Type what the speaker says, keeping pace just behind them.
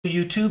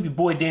YouTube, your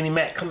boy Danny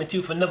Mac coming to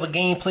you for another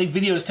gameplay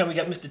video. This time we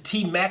got Mr.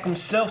 T Mac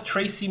himself,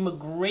 Tracy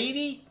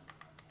Mcgrady.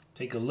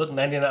 Take a look,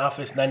 99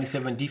 offense,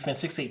 97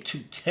 defense, 6'8",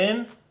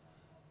 210,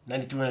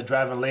 93 on the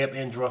driving layup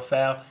and draw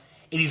foul,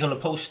 80s on the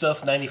post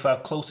stuff,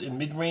 95 close and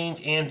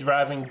mid-range and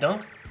driving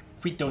dunk,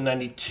 free throw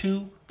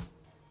 92,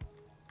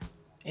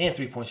 and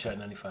three-point shot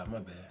 95, my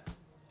bad.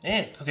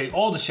 And, okay,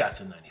 all the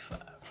shots are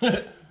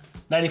 95.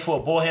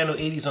 94 ball handle,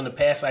 80s on the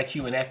pass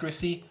IQ and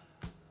accuracy.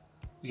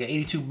 We got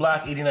 82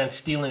 block, 89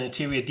 steal and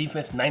interior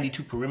defense,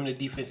 92 perimeter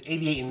defense,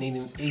 88 and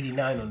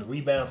 89 on the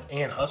rebounds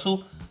and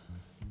hustle,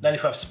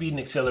 95 speed and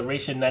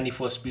acceleration,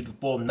 94 speed with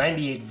ball,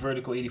 98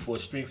 vertical, 84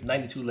 strength,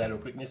 92 lateral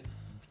quickness,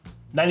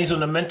 90s on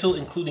the mental,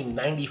 including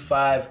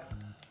 95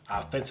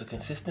 offensive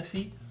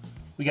consistency.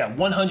 We got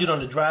 100 on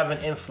the driving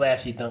and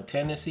flashy dunk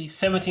tendency,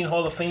 17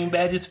 Hall of Fame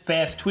badges,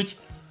 fast twitch,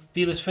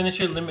 fearless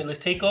finisher, limitless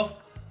takeoff,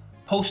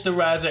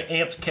 posterizer,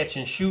 amped catch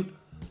and shoot,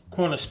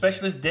 corner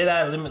specialist,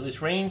 dead-eye,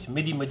 limitless range,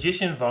 midi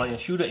magician, volume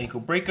shooter, ankle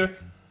breaker,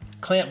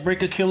 clamp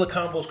breaker, killer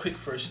combos, quick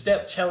first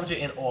step, challenger,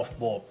 and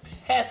off-ball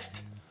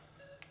pest.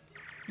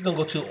 We're gonna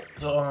go to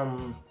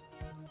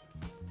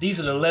these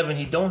are the 11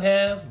 he don't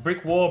have: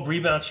 brick wall,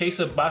 rebound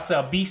chaser, box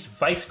out beast,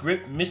 vice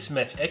grip,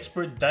 mismatch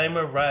expert,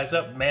 dimer, rise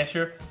up,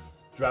 masher,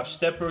 drop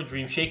stepper,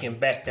 dream shake, and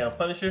back down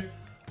punisher.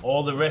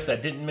 All the rest I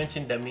didn't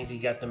mention. That means he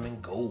got them in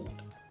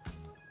gold.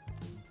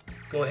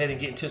 Go ahead and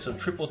get into some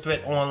triple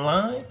threat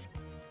online.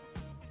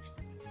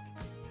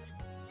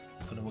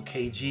 Put him with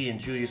KG and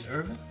Julius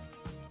Irvin.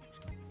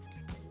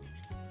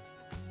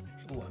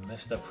 Oh, I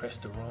messed up,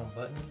 pressed the wrong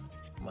button.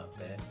 My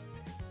bad.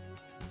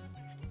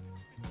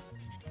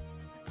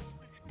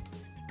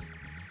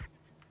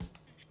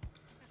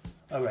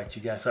 Alright,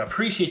 you guys, so I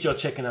appreciate y'all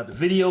checking out the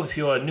video. If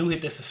you are new,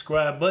 hit that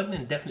subscribe button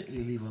and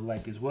definitely leave a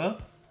like as well.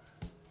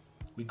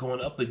 We're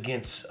going up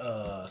against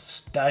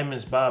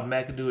Diamonds Bob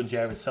McAdoo and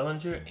Jared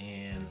Sullinger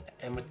and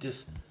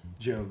Amethyst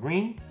Gerald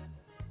Green.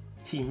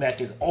 T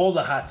Mac is all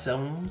the hot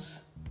zones.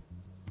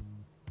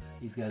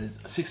 He's got his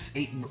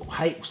 6'8"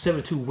 height,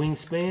 7'2"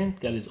 wingspan.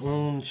 Got his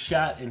own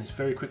shot and his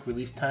very quick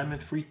release timing.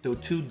 Free throw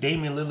 2.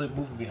 Damian Lillard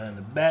moving behind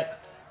the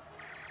back.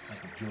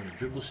 Like a Jordan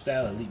dribble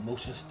style, elite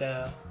motion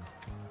style.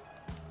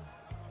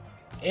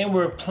 And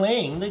we're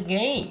playing the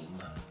game.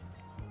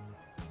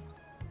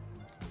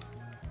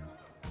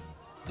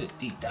 Good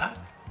D-Dot.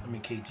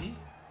 KG.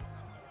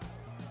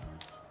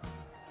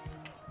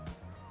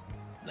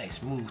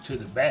 Nice move to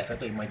the basket. I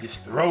thought you might just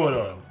throw it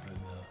on him. But,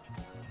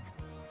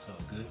 it's all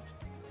good.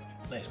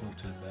 Nice move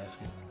to the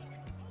basket.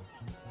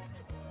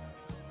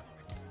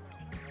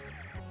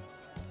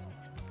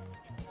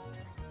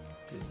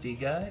 Good D,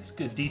 guys.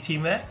 Good D,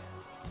 T-Mac.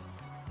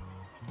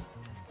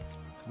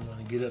 Come on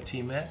and get up,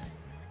 T-Mac.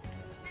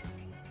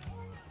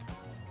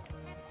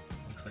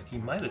 Looks like he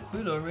might have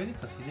quit already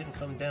because he didn't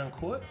come down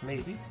court.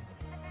 Maybe.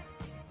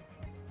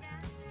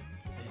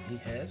 And he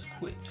has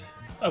quit.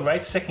 All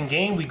right, second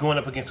game. We're going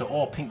up against an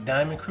all-pink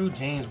diamond crew.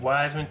 James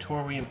Wiseman,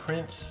 Torian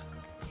Prince.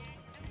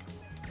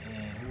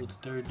 The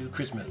third dude,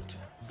 Chris Middleton.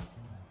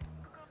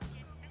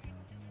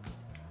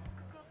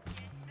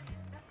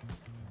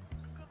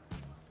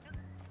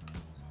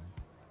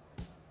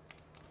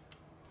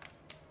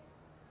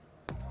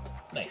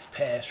 Nice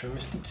pass from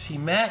Mr. T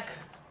Mac.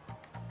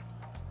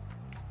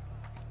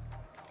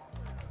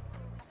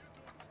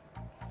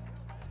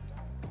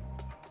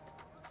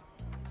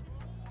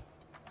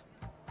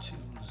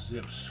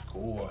 Two-zip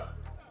score.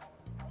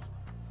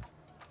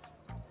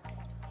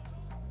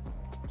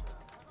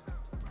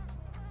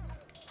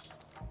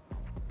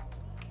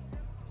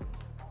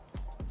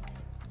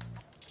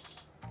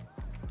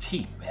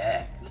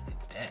 T-Mac, look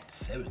at that,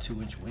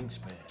 7'2"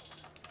 wingspan.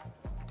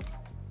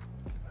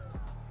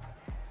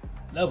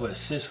 Another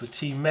assist for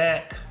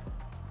T-Mac.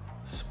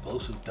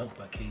 Explosive dunk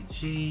by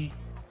KG.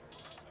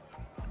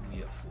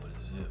 We up for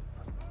the zip.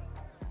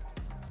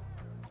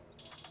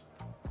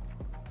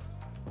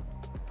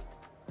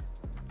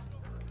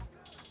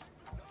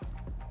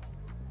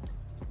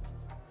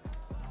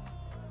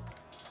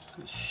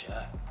 Good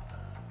shot.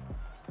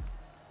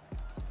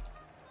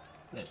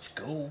 Let's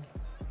go.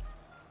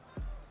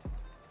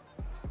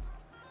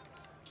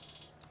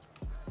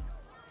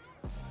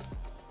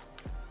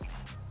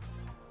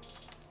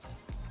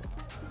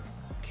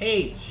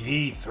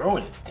 KG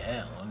throwing it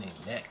down on their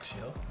necks,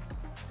 yo.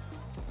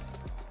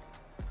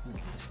 Who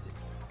missed it?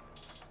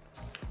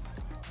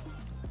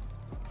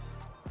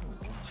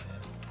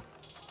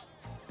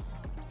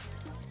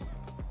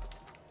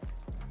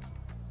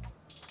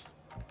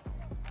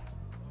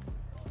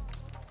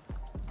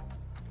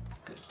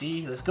 Good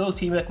D. Let's go,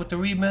 T-Mac with the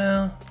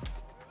rebound.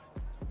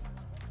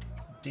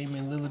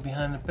 Damian Lillard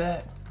behind the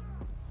back.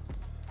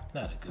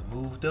 Not a good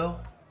move, though.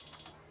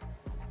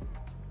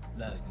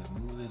 Not a good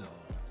move at all.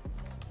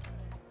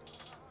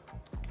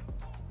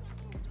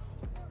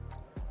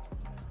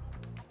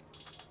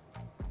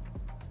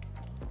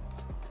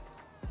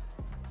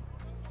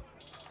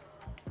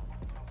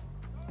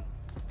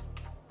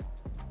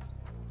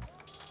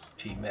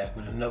 T-Mac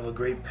with another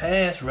great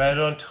pass, right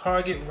on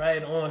target,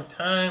 right on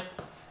time.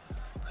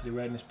 Put it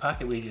right in his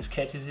pocket where he just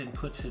catches it and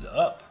puts it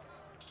up.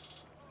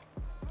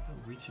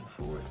 Reaching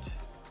for it.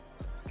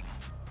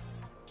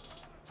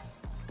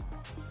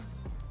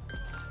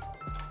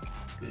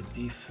 Good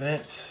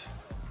defense.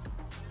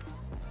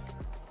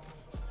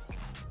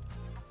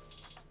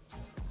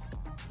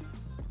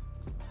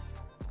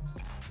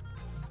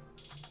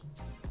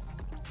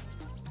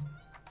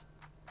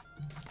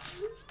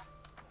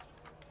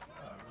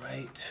 All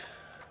right.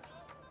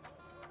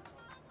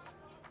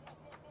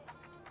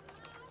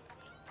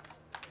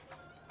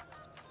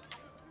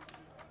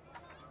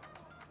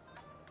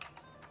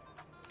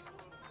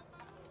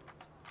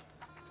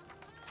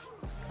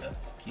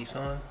 Keeps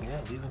on,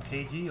 yeah, leaving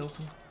KG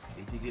open.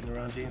 KG getting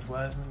around James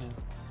Wiseman, and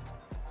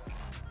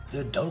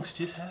the dunks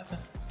just happen.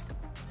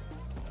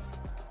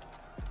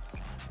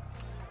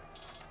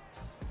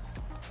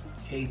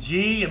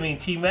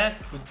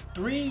 T-Mac for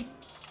 3.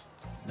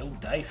 No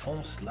dice,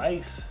 home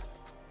slice.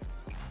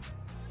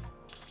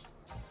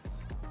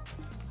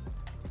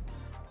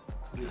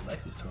 Really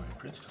likes this Torian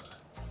Prince card.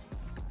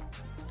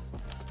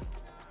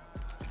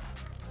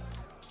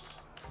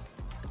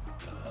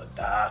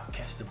 Doc,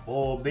 catch the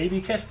ball,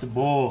 baby, catch the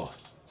ball.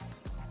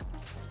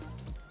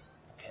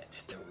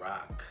 Catch the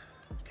rock,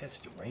 catch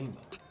the rainbow.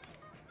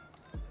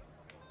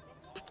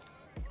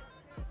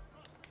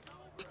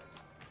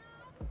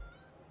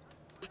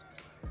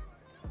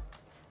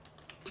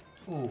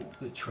 Ooh,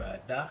 good try,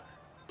 Doc.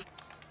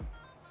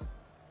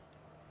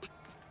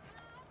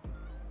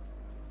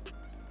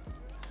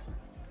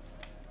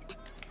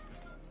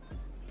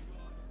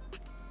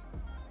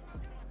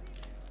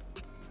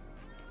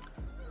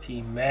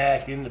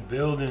 T-Mac in the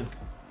building.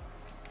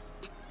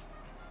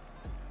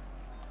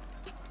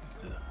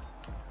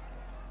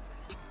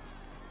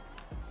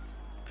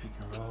 Pick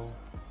and roll.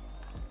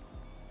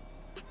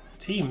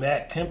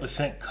 T-Mac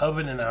 10%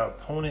 covered and our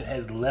opponent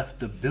has left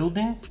the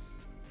building.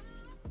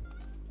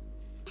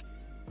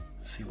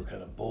 Let's see what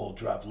kind of ball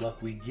drop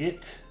luck we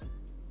get.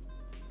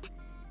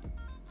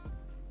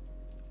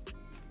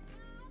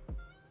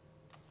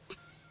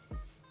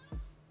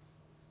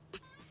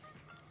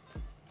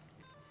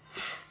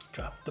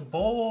 Drop the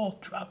ball,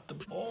 drop the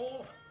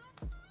ball.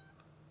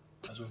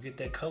 Might as well get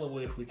that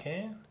colorway if we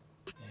can.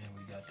 And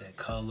we got that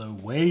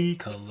colorway,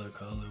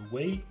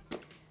 colorway.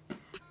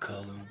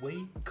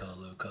 Colorway,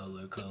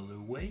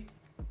 colorway.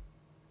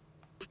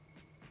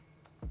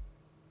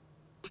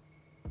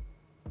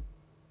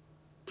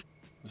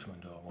 Which one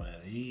do I want out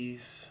of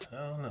these? I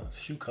don't know,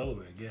 shoe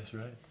colorway, I guess,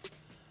 right?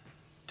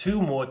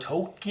 2 more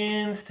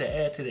tokens to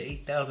add to the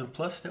 8,000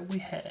 plus that we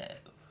have.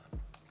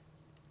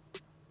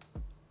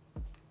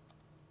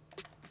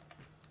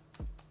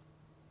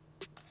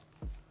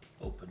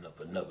 Open up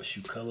another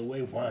shoe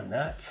colorway, why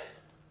not?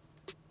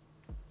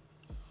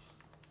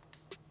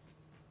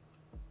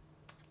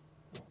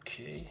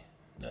 Okay,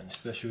 nothing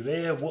special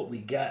there. What we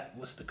got?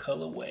 What's the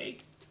colorway?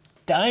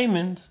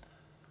 Diamonds.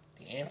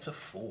 The answer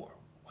 4,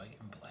 white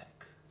and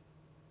black.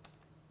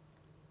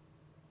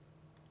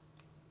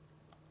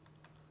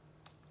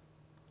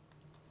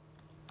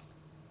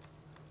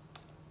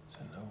 So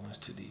no one's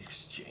to the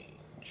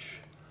exchange.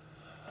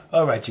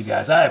 All right, you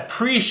guys, I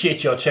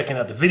appreciate y'all checking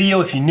out the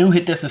video. If you're new,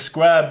 hit that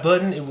subscribe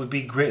button. It would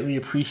be greatly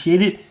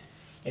appreciated.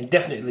 And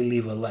definitely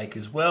leave a like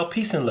as well.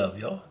 Peace and love,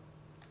 y'all.